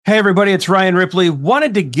Hey, everybody, it's Ryan Ripley.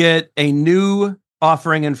 Wanted to get a new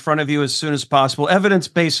offering in front of you as soon as possible,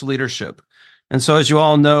 evidence-based leadership. And so as you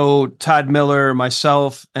all know, Todd Miller,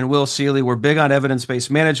 myself, and Will Seeley, we're big on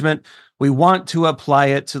evidence-based management. We want to apply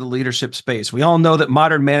it to the leadership space. We all know that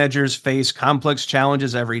modern managers face complex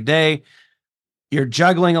challenges every day. You're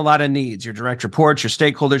juggling a lot of needs, your direct reports, your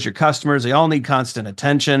stakeholders, your customers, they all need constant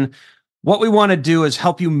attention. What we want to do is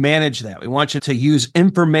help you manage that. We want you to use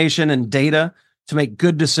information and data to make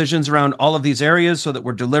good decisions around all of these areas so that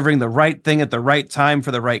we're delivering the right thing at the right time for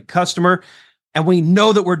the right customer. And we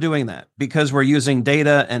know that we're doing that because we're using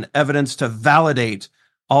data and evidence to validate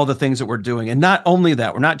all the things that we're doing. And not only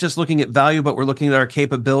that, we're not just looking at value, but we're looking at our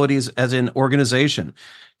capabilities as an organization.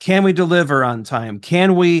 Can we deliver on time?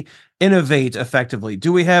 Can we innovate effectively?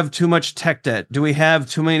 Do we have too much tech debt? Do we have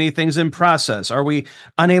too many things in process? Are we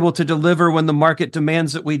unable to deliver when the market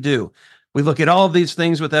demands that we do? We look at all of these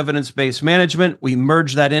things with evidence-based management. We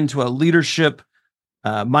merge that into a leadership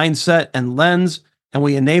mindset and lens, and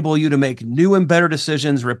we enable you to make new and better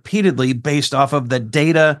decisions repeatedly based off of the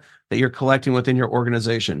data that you're collecting within your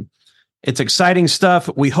organization. It's exciting stuff.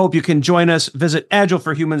 We hope you can join us. Visit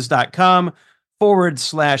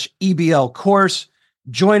agileforhumans.com/EBL course.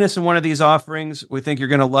 Join us in one of these offerings. We think you're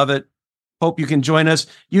going to love it. Hope you can join us.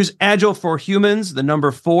 Use Agile for Humans, the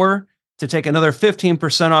number 4, to take another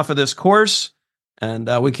 15% off of this course. And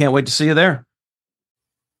we can't wait to see you there.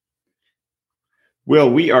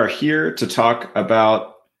 Will, we are here to talk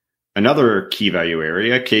about another key value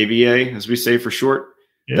area, KVA, as we say for short.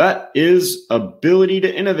 Yep. That is ability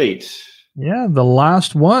to innovate. Yeah, the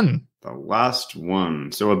last one. The last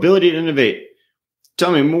one. So ability to innovate.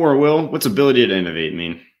 Tell me more, Will. What's ability to innovate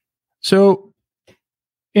mean? So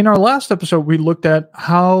in our last episode, we looked at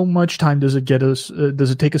how much time does it take us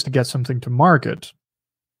to get something to market.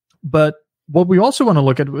 But what we also want to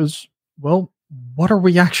look at was, well, what are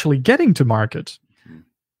we actually getting to market?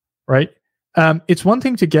 Right? It's one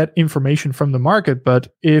thing to get information from the market,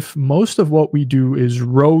 but if most of what we do is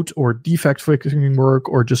rote or defect fixing work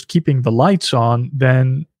or just keeping the lights on,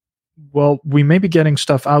 then, well, we may be getting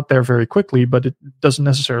stuff out there very quickly, but it doesn't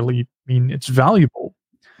necessarily mean it's valuable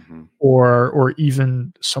or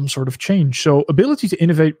even some sort of change. So ability to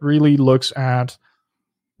innovate really looks at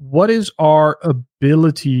what is our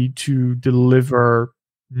ability to deliver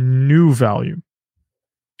new value,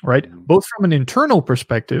 right? Both from an internal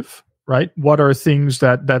perspective, right? What are things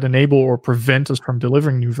that enable or prevent us from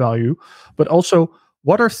delivering new value? But also,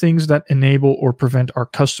 what are things that enable or prevent our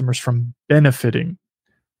customers from benefiting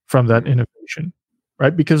from that innovation,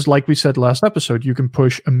 right? Because like we said last episode, you can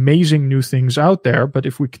push amazing new things out there, but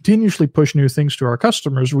if we continuously push new things to our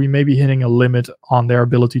customers, we may be hitting a limit on their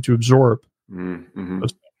ability to absorb those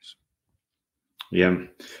things. Yeah.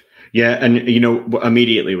 Yeah, and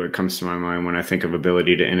immediately what comes to my mind when I think of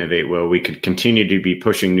ability to innovate, well, we could continue to be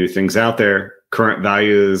pushing new things out there. Current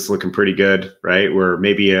value is looking pretty good, right? We're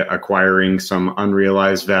maybe acquiring some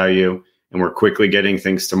unrealized value and we're quickly getting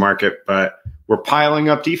things to market, but we're piling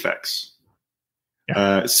up defects.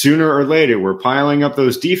 Yeah. Sooner or later, we're piling up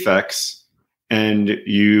those defects and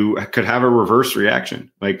you could have a reverse reaction.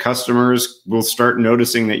 Like customers will start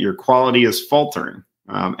noticing that your quality is faltering.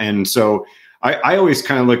 And so I always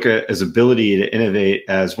kind of look at as ability to innovate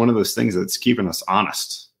as one of those things that's keeping us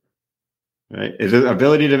honest, right?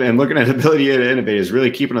 Ability to innovate is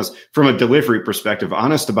really keeping us from a delivery perspective,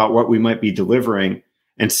 honest about what we might be delivering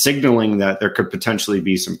and signaling that there could potentially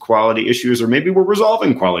be some quality issues, or maybe we're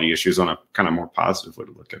resolving quality issues on a kind of more positive way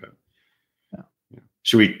to look at it. Yeah.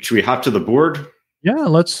 Should we hop to the board? Yeah,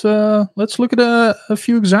 let's look at a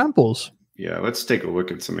few examples. Yeah, let's take a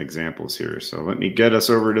look at some examples here. So let me get us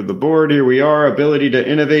over to the board. Here we are, ability to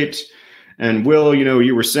innovate. And Will,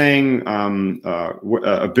 you were saying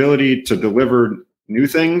ability to deliver new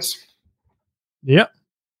things. Yeah.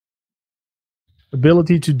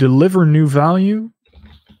 Ability to deliver new value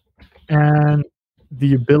and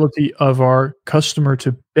the ability of our customer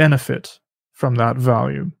to benefit from that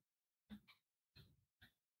value.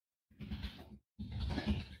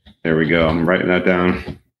 There we go. I'm writing that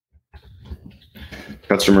down.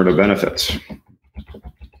 Customer to benefits,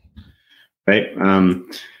 right?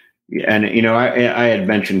 And I had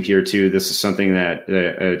mentioned here too. This is something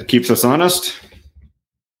that keeps us honest.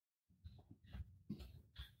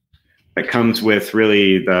 It comes with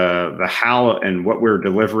really the how and what we're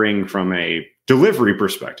delivering from a delivery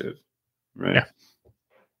perspective, right? Yeah.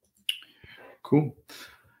 Cool.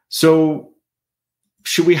 So,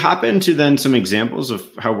 should we hop into then some examples of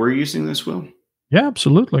how we're using this, Will? Yeah,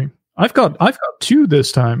 absolutely. I've got 2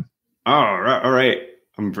 this time. All right.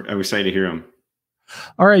 I'm excited to hear them.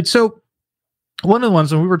 All right. So one of the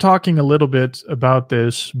ones, and we were talking a little bit about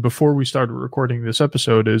this before we started recording this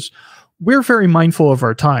episode, is we're very mindful of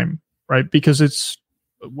our time, right? Because it's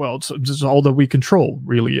all that we control,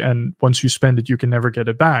 really. And once you spend it, you can never get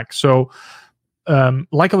it back. So,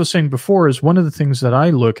 like I was saying before, is one of the things that I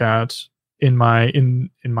look at in my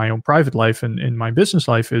own private life and in my business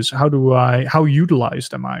life is how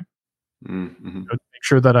utilized am I? Mm-hmm. To make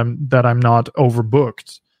sure that I'm not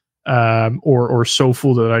overbooked. Or so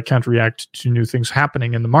full that I can't react to new things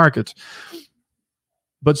happening in the market.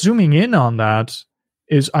 But zooming in on that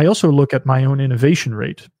is I also look at my own innovation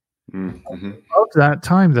rate. Mm-hmm. Of that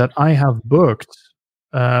time that I have booked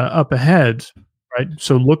up ahead, right?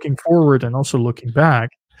 So looking forward and also looking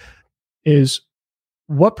back is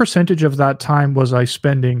what percentage of that time was I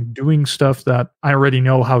spending doing stuff that I already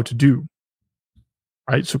know how to do,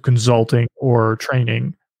 right? So consulting or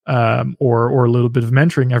training. Or a little bit of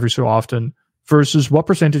mentoring every so often, versus what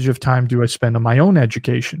percentage of time do I spend on my own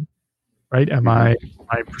education, right? Am I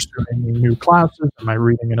pursuing new classes? Am I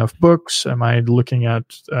reading enough books? Am I looking at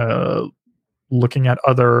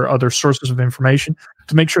other sources of information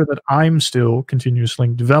to make sure that I'm still continuously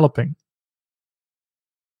developing?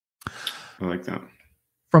 I like that.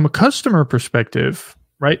 From a customer perspective,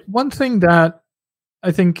 right? One thing that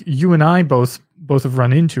I think you and I both have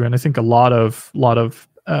run into, and I think a lot of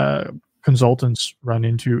consultants run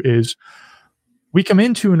into, is we come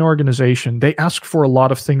into an organization, they ask for a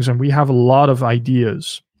lot of things, and we have a lot of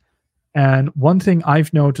ideas. And one thing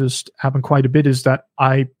I've noticed happen quite a bit is that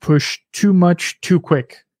I push too much too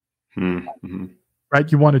quick. Mm-hmm.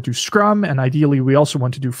 Right? You want to do Scrum, and ideally we also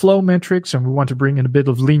want to do flow metrics, and we want to bring in a bit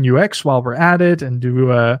of lean UX while we're at it, and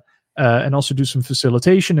do and also do some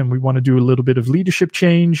facilitation, and we want to do a little bit of leadership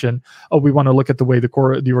change, and we want to look at the way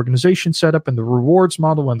the organization set up and the rewards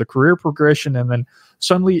model and the career progression, and then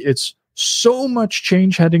suddenly it's so much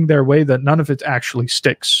change heading their way that none of it actually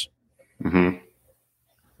sticks. Mm-hmm.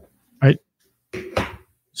 Right?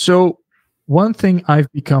 So one thing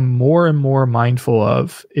I've become more and more mindful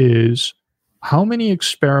of is how many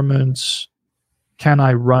experiments can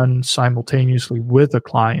I run simultaneously with a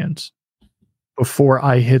client before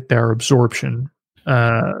I hit their absorption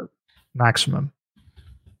maximum.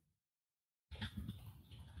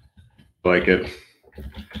 Like it.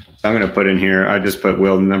 I'm going to put in here, I just put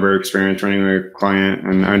Will number of experience running with a client,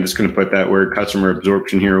 and I'm just going to put that word customer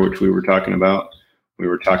absorption here, which we were talking about. We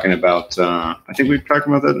were talking about, I think we were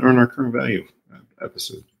talking about that in our current value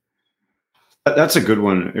episode. That's a good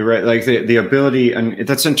one, right? Like the ability, and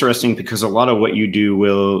that's interesting because a lot of what you do,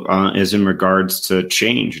 Will, is in regards to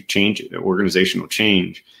change, organizational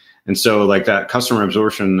change. And so like that customer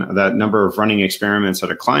absorption, that number of running experiments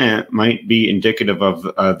at a client might be indicative of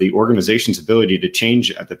the organization's ability to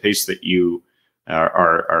change at the pace that you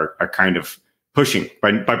are kind of pushing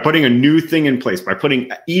by putting a new thing in place, by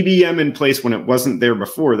putting EBM in place when it wasn't there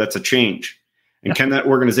before. That's a change. And can that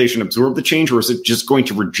organization absorb the change, or is it just going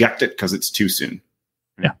to reject it because it's too soon?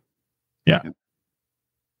 Yeah. I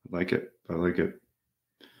like it.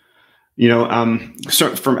 You know,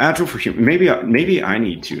 so from Agile for Human, maybe I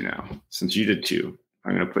need to now, since you did two.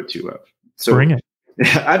 I'm going to put two up. So bring it.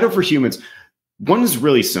 Agile for Humans. One is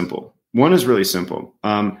really simple.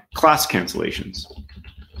 Class cancellations.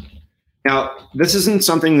 Now, this isn't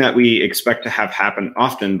something that we expect to have happen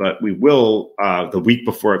often, but we will, the week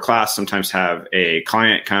before a class, sometimes have a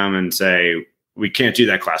client come and say, we can't do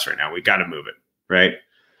that class right now. We got to move it, right?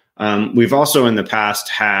 We've also in the past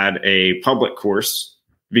had a public course,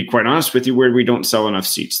 to be quite honest with you, where we don't sell enough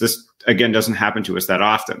seats. This, again, doesn't happen to us that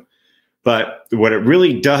often. But what it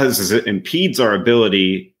really does is it impedes our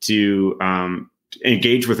ability to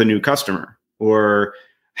engage with a new customer or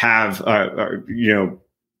have,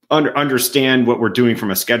 understand what we're doing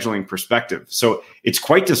from a scheduling perspective. So it's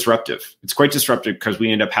quite disruptive. Because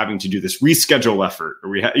we end up having to do this reschedule effort, or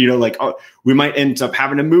we might end up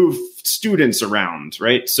having to move students around,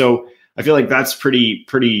 right? So I feel like that's pretty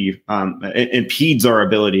it impedes our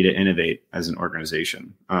ability to innovate as an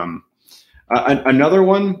organization. Another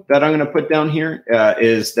one that I'm going to put down here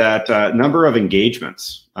is that number of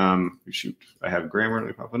engagements. I have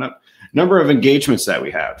Grammarly popping up. Number of engagements that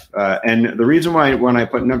we have. And the reason why when I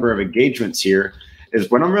put number of engagements here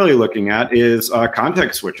is what I'm really looking at is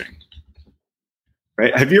context switching.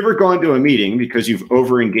 Right? Have you ever gone to a meeting because you've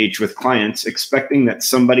over-engaged with clients expecting that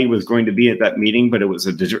somebody was going to be at that meeting, but it was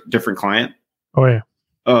a different client? Oh, yeah.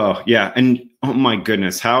 Oh, yeah. And oh my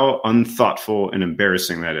goodness, how unthoughtful and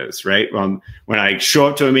embarrassing that is, right? When I show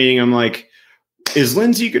up to a meeting, I'm like, is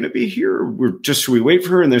Lindsay going to be here? Should we wait for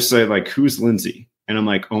her? And they're saying like, who's Lindsay? And I'm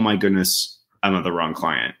like, oh my goodness, I'm at the wrong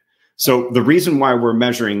client. So the reason why we're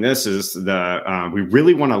measuring this is we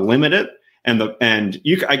really want to limit it.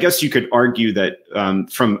 I guess you could argue that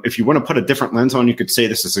if you want to put a different lens on, you could say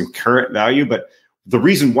this is in current value. But the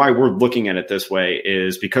reason why we're looking at it this way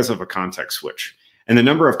is because of a context switch and the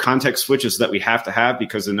number of context switches that we have to have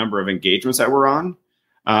because the number of engagements that we're on.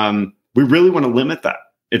 We really want to limit that.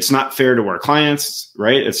 It's not fair to our clients,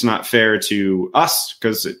 right? It's not fair to us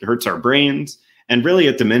because it hurts our brains, and really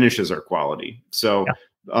it diminishes our quality. So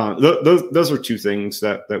those are two things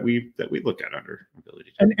that we look at under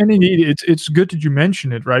ability. And indeed, it's good that you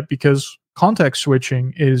mention it, right? Because context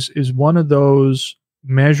switching is one of those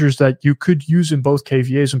measures that you could use in both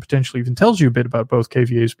KVAs, and potentially even tells you a bit about both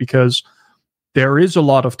KVAs, because there is a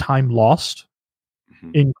lot of time lost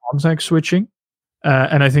in context switching.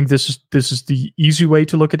 And I think this is the easy way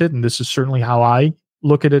to look at it, and this is certainly how I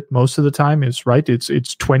look at it most of the time. Is right. It's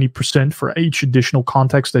 20% for each additional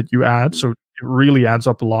context that you add, so it really adds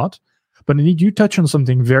up a lot. But indeed, you touch on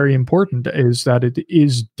something very important: is that it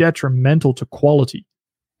is detrimental to quality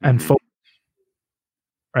and focus,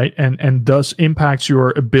 right? And thus impacts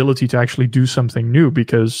your ability to actually do something new,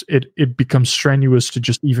 because it becomes strenuous to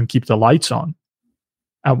just even keep the lights on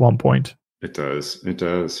at one point. It does.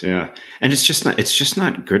 Yeah. And it's just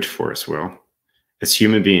not good for us, Will. As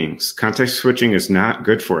human beings, context switching is not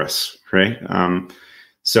good for us, right?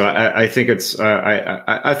 So I think it's,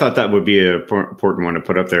 I thought that would be an important one to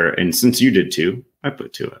put up there. And since you did too, I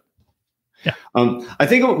put to it. Yeah. I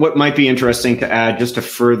think what might be interesting to add, just to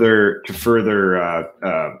further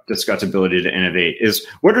discuss ability to innovate, is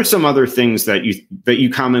what are some other things that you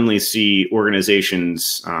commonly see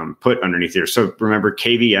organizations put underneath here. So remember,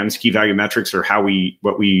 KVMs, key value metrics, are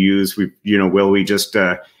what we use. We just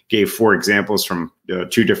gave 4 examples from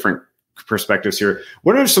 2 different perspectives here.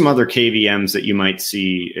 What are some other KVMs that you might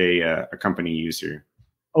see a company use here?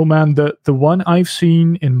 Oh man, the one I've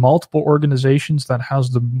seen in multiple organizations that has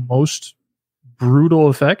the most brutal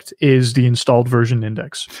effect is the installed version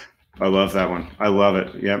index. I love that one. I love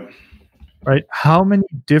it. Yep. Right. How many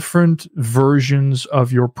different versions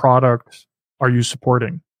of your product are you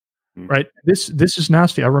supporting? Right. This is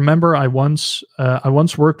nasty. I remember I once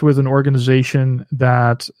worked with an organization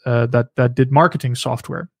that did marketing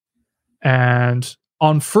software, and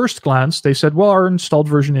on first glance they said, well, our installed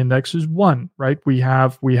version index is 1. Right. We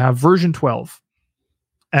have version 12,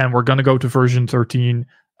 and we're going to go to version 13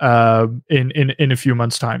 in a few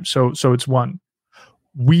months' time. So it's 1.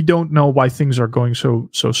 We don't know why things are going so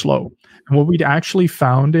slow. And what we'd actually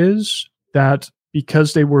found is that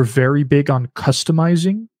because they were very big on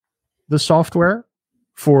customizing the software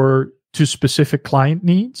to specific client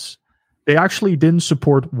needs, they actually didn't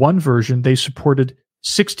support 1 version. They supported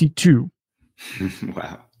 62.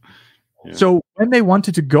 Wow. Yeah. So when they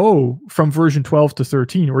wanted to go from version 12 to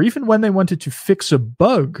 13, or even when they wanted to fix a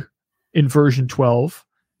bug in version 12,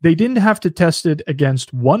 they didn't have to test it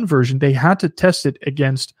against 1 version. They had to test it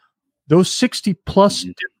against those 60 plus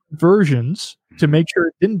different versions to make sure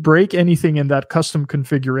it didn't break anything in that custom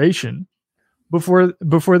configuration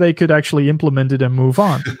before they could actually implement it and move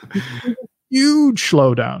on. Huge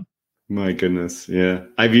slowdown. My goodness. Yeah.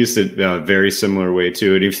 I've used it very similar way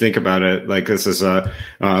too. And if you think about it, like this is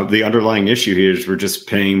the underlying issue here is we're just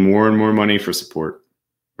paying more and more money for support.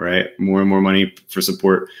 Right? More and more money for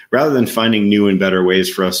support rather than finding new and better ways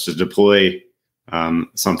for us to deploy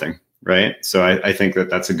something. Right? So I think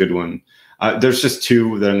that's a good one. There's just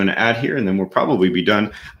 2 that I'm going to add here, and then we'll probably be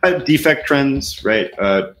done. Defect trends, right?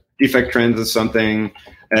 Defect trends is something,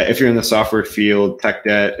 if you're in the software field, tech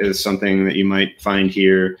debt is something that you might find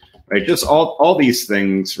here, right? Just all these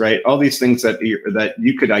things, right? All these things that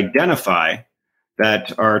you could identify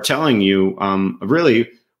that are telling you really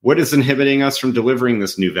what is inhibiting us from delivering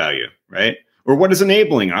this new value, right? Or what is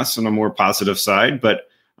enabling us on a more positive side. But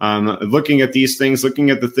looking at these things, looking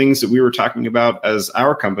at the things that we were talking about as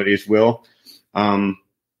our companies, Will,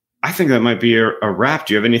 I think that might be a wrap.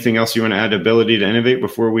 Do you have anything else you want to add? Ability to innovate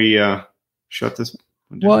before we shut this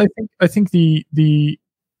one down? Well, I think the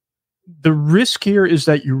risk here is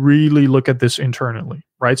that you really look at this internally,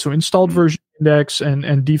 right? So installed version index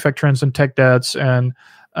and defect trends and tech debts, and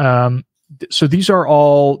so these are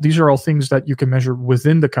all things that you can measure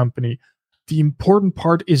within the company. The important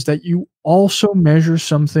part is that you also measure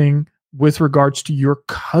something with regards to your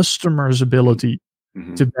customers' ability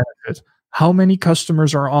to benefit. How many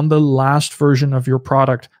customers are on the last version of your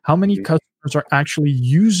product? How many customers are actually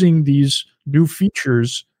using these new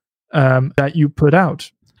features that you put out?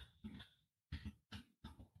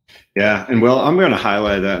 Yeah. And well, I'm going to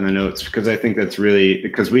highlight that in the notes because I think that's really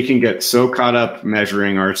because we can get so caught up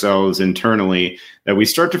measuring ourselves internally that we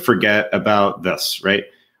start to forget about this, right?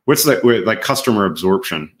 What's like customer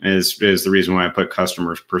absorption is the reason why I put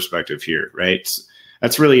customer perspective here, right?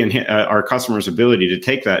 that's really our customers' ability to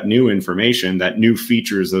take that new information, that new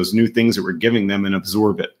features, those new things that we're giving them, and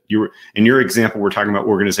absorb it. In your example, we're talking about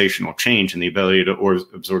organizational change and the ability to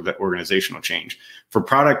absorb that organizational change. For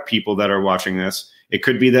product people that are watching this, it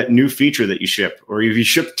could be that new feature that you ship, or if you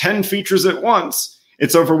ship 10 features at once,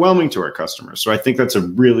 it's overwhelming to our customers. So I think that's a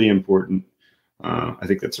really important.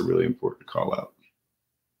 Call out.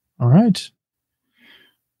 All right.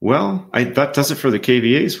 Well, that does it for the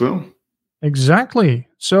KVAs, Will. Exactly.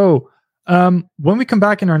 So when we come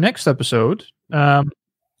back in our next episode,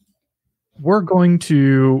 we're going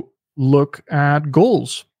to look at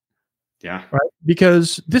goals. Yeah. Right.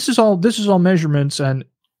 Because this is all measurements, and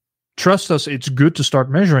trust us, it's good to start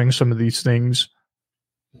measuring some of these things.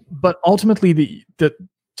 But ultimately, to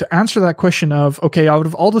answer that question of, okay, out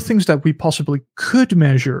of all the things that we possibly could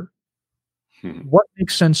measure, what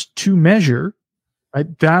makes sense to measure?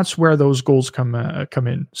 Right, that's where those goals come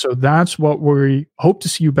in. So that's what we hope to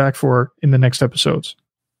see you back for in the next episodes.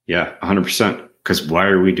 Yeah, 100%. Because why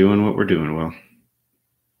are we doing what we're doing, Will?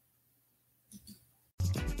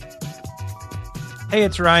 Hey,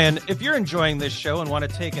 it's Ryan. If you're enjoying this show and want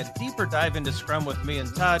to take a deeper dive into Scrum with me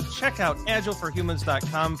and Todd, check out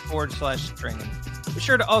agileforhumans.com/training. Be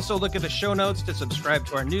sure to also look at the show notes to subscribe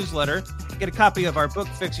to our newsletter, get a copy of our book,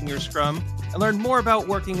 Fixing Your Scrum, and learn more about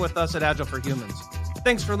working with us at Agile for Humans.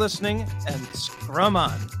 Thanks for listening, and Scrum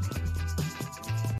on.